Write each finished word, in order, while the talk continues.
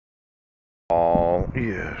Oh,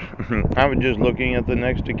 yes. I was just looking at the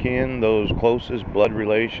next of kin, those closest blood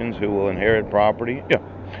relations who will inherit property. Yeah.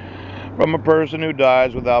 From a person who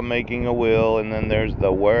dies without making a will, and then there's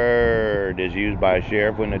the word is used by a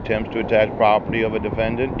sheriff when attempts to attach property of a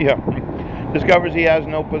defendant. Yeah. Discovers he has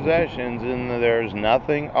no possessions, and there's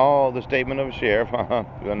nothing. Oh, the statement of a sheriff,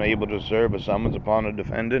 unable to serve a summons upon a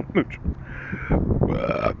defendant.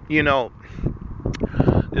 You know,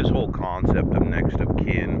 this whole concept of next of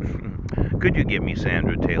kin. Could you give me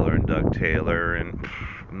Sandra Taylor and Doug Taylor and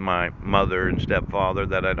my mother and stepfather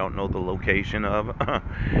that I don't know the location of?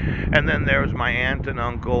 And then there's my aunt and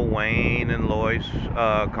uncle Wayne and Lois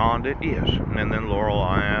Condit, yes. And then Laurel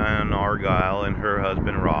Ann Argyle and her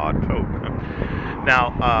husband Rod.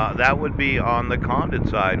 Now, that would be on the Condit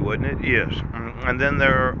side, wouldn't it? Yes. And then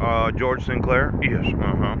there, George Sinclair. Yes.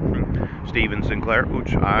 Stephen Sinclair,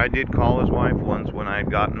 which I did call his wife once when I had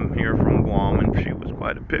gotten him here from Guam, and she was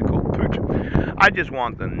quite a pickle. I just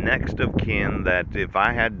want the next of kin that if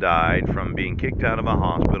I had died from being kicked out of a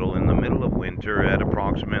hospital in the middle of winter at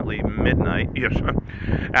approximately midnight, yes,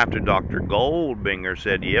 after Dr. Goldbinger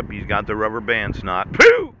said, yep, he's got the rubber band snot.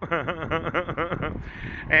 Pooh!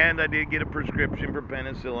 And I did get a prescription for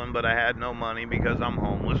penicillin, but I had no money because I'm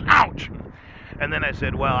homeless. Ouch! And then I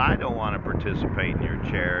said, well, I don't want to participate in your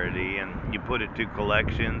charity. And you put it to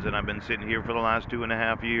collections, and I've been sitting here for the last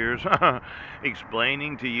 2.5 years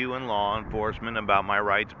explaining to you and law enforcement about my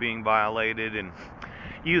rights being violated. And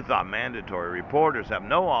you thought mandatory reporters have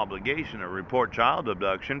no obligation to report child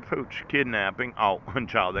abduction, pooch, kidnapping, and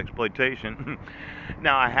child exploitation.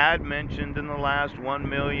 Now, I had mentioned in the last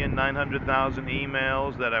 1,900,000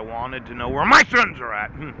 emails that I wanted to know where my sons are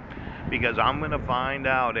at. Because I'm going to find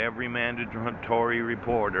out every mandatory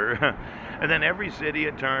reporter and then every city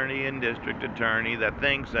attorney and district attorney that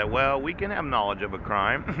thinks that, well, we can have knowledge of a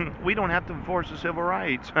crime. We don't have to enforce the civil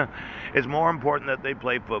rights. It's more important that they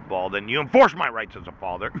play football than you enforce my rights as a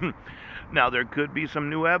father. Now, there could be some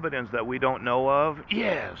new evidence that we don't know of.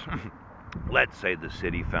 Yes. Let's say the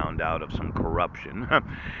city found out of some corruption,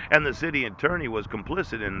 and the city attorney was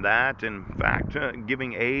complicit in that, in fact,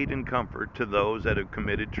 giving aid and comfort to those that have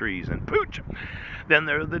committed treason. Pooch! Then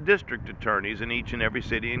there are the district attorneys in each and every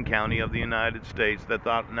city and county of the United States that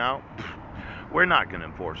thought, no, we're not going to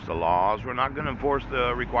enforce the laws. We're not going to enforce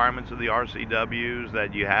the requirements of the RCWs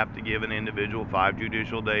that you have to give an individual 5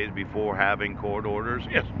 judicial days before having court orders.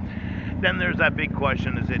 Yes. Then there's that big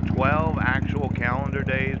question, is it 12 actual calendar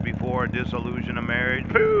days before a dissolution of marriage?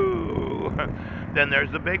 Pooh! Then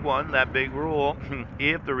there's the big one, that big rule.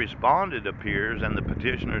 If the respondent appears and the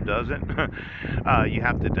petitioner doesn't, you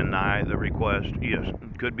have to deny the request. Yes,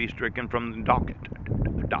 could be stricken from the docket.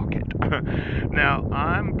 Now,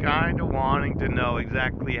 I'm kind of wanting to know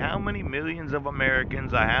exactly how many millions of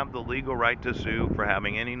Americans I have the legal right to sue for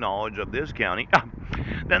having any knowledge of this county.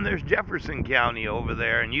 Then there's Jefferson County over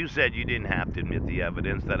there, and you said you didn't have to admit the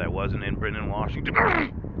evidence that I wasn't in Brennan, Washington.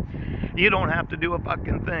 You don't have to do a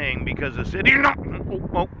fucking thing because the city.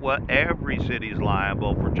 Well, every city's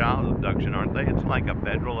liable for child abduction, aren't they? It's like a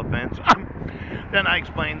federal offense. Then I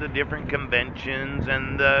explained the different conventions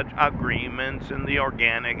and the agreements and the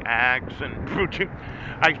organic acts, and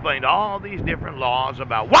I explained all these different laws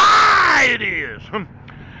about why it is.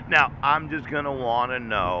 Now, I'm just going to want to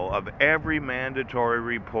know of every mandatory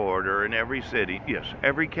reporter in every city, yes,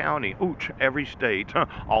 every county, every state,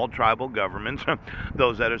 all tribal governments,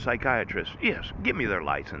 those that are psychiatrists, yes, give me their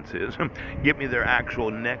licenses, give me their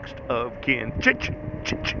actual next of kin,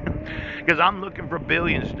 because I'm looking for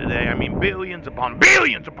billions today. I mean, billions upon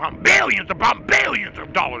billions upon billions upon billions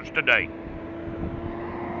of dollars today.